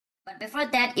But before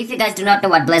that, if you guys do not know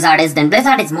what Blizzard is, then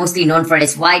Blizzard is mostly known for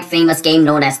its wide famous game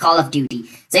known as Call of Duty.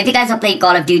 So if you guys have played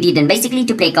Call of Duty, then basically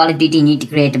to play Call of Duty, you need to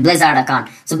create a Blizzard account.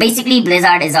 So basically,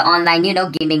 Blizzard is an online,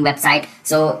 gaming website.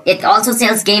 So it also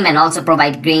sells game and also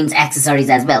provide games accessories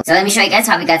as well. So let me show you guys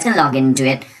how you guys can log into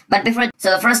it. But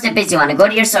so the first step is you want to go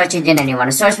to your search engine and you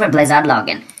want to search for Blizzard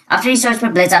login. After you search for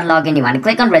Blizzard login, you want to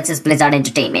click on where it says Blizzard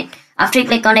Entertainment. After you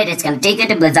click on it, it's going to take you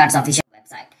to Blizzard's official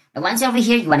website. Now once you're over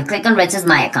here, you want to click on where it says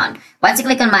My Account. Once you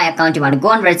click on My Account, you want to go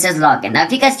on where it says Login. Now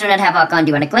if you guys do not have an account,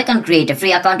 you want to click on Create a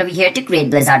Free Account over here to create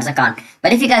Blizzard's account.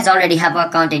 But if you guys already have an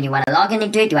account and you want to log in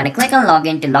into it, you want to click on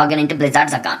Login to log in into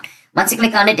Blizzard's account. Once you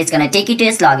click on it, it's going to take you to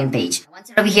its login page. Once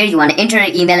you're over here, you want to enter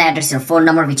your email address or phone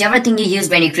number, whichever thing you used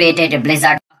when you created your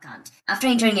Blizzard account. After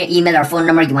entering your email or phone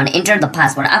number, you want to enter the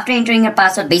password. After entering your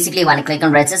password, basically you want to click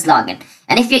on where it says login.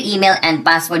 And if your email and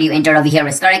password you entered over here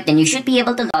is correct, then you should be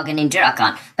able to log in into your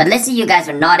account. But let's say you guys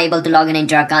are not able to log in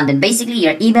into your account, then basically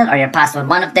your email or your password,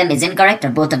 one of them is incorrect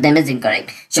or both of them is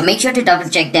incorrect. So make sure to double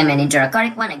check them and enter a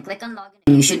correct one and click on login,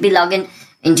 and you should be logged in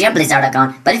into your Blizzard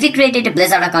account. But if you created a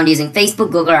Blizzard account using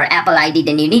Facebook, Google or Apple ID,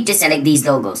 then you need to select these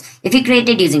logos. If you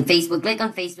created using Facebook, click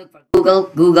on Facebook.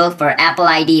 For Google for Apple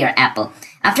ID or Apple.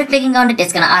 After clicking on it,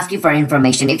 it's going to ask you for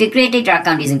information. If you created your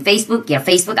account using Facebook, your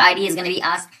Facebook ID is going to be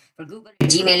asked. For Google, your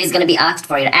Gmail is going to be asked.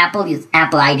 For your Apple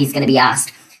ID is going to be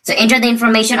asked. So enter the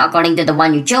information according to the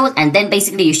one you chose, and then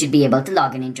basically you should be able to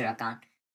log in into your account.